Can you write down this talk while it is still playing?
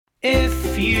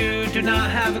If you do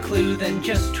not have a clue, then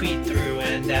just tweet through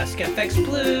and ask FX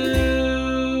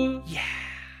Blue. Yeah.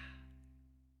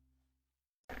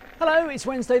 Hello, it's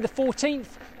Wednesday the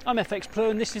 14th. I'm FX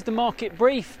Blue and this is the market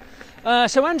brief.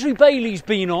 So Andrew Bailey's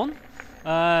been on.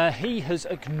 He has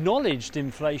acknowledged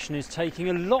inflation is taking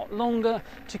a lot longer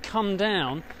to come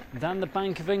down than the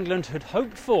Bank of England had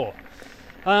hoped for.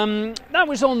 That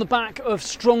was on the back of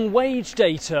strong wage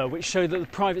data, which showed that the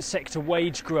private sector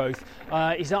wage growth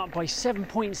is up by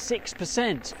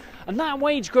 7.6%. And that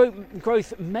wage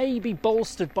growth may be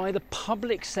bolstered by the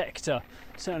public sector,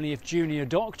 certainly if junior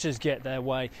doctors get their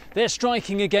way. They're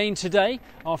striking again today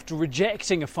after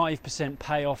rejecting a 5%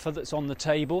 pay offer that's on the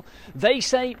table. They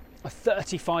say a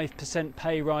 35%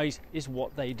 pay rise is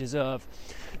what they deserve.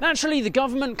 Naturally, the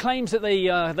government claims that they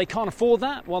can't afford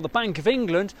that, while the Bank of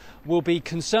England will be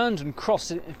concerned and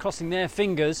crossing their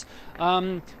fingers,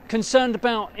 concerned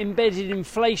about embedded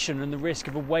inflation and the risk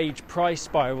of a wage price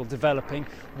spiral developing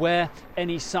where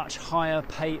any such higher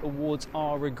pay awards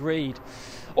are agreed.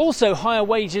 Also, higher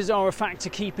wages are a factor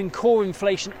keeping core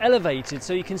inflation elevated,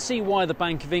 so you can see why the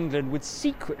Bank of England would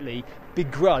secretly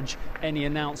begrudge any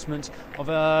announcement of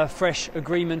a fresh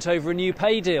agreement over a new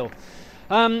pay deal.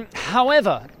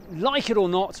 However, like it or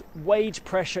not, wage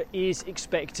pressure is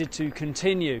expected to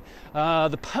continue.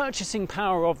 The purchasing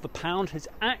power of the pound has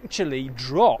actually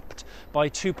dropped by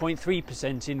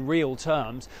 2.3% in real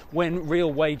terms when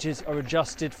real wages are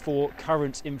adjusted for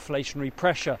current inflationary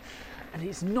pressure. And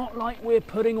it's not like we're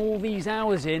putting all these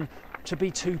hours in to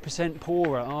be 2%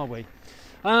 poorer, are we?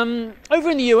 Over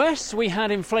in the US, we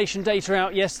had inflation data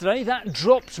out yesterday. That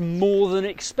dropped more than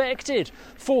expected.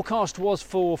 Forecast was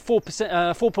for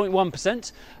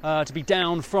 4.1% to be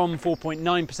down from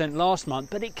 4.9% last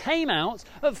month, but it came out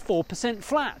at 4%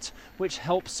 flat, which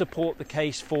helps support the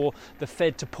case for the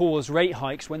Fed to pause rate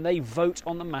hikes when they vote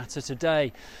on the matter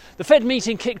today. The Fed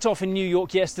meeting kicked off in New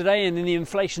York yesterday, and the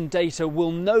inflation data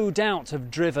will no doubt have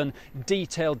driven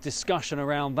detailed discussion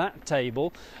around that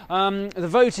table. The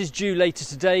vote is due later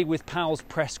today, with Powell's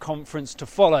press conference to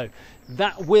follow.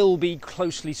 That will be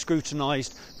closely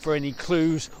scrutinised for any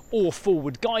clues or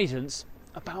forward guidance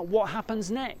about what happens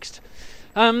next.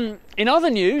 In other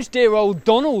news, dear old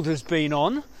Donald has been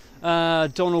on.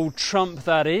 Donald Trump,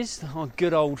 that is, our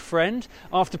good old friend,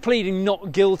 after pleading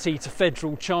not guilty to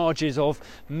federal charges of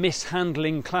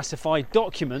mishandling classified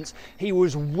documents. He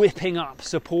was whipping up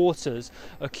supporters,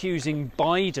 accusing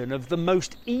Biden of the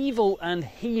most evil and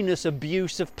heinous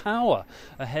abuse of power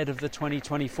ahead of the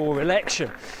 2024 election.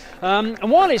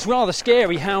 And while it's rather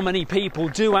scary how many people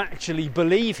do actually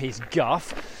believe his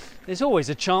guff, there's always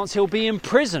a chance he'll be in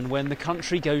prison when the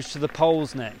country goes to the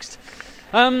polls next.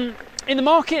 In the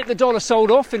market, the dollar sold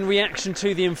off in reaction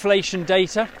to the inflation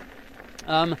data,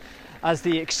 as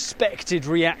the expected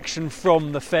reaction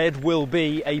from the Fed will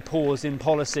be a pause in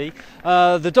policy.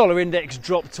 The dollar index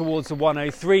dropped towards the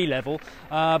 103 level,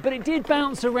 but it did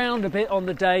bounce around a bit on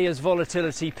the day as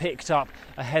volatility picked up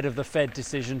ahead of the Fed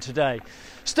decision today.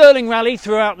 Sterling rallied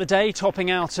throughout the day,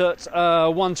 topping out at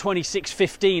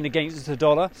 126.15 against the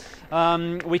dollar.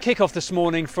 We kick off this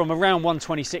morning from around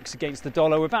 126 against the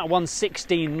dollar. We're about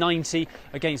 116.90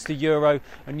 against the euro,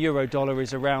 and euro dollar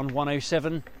is around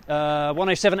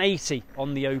 107.80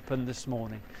 on the open this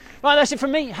morning. Right, that's it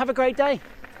from me. Have a great day.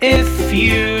 If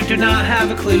you do not have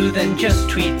a clue, then just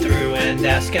tweet through and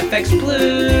ask FX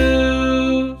Blue.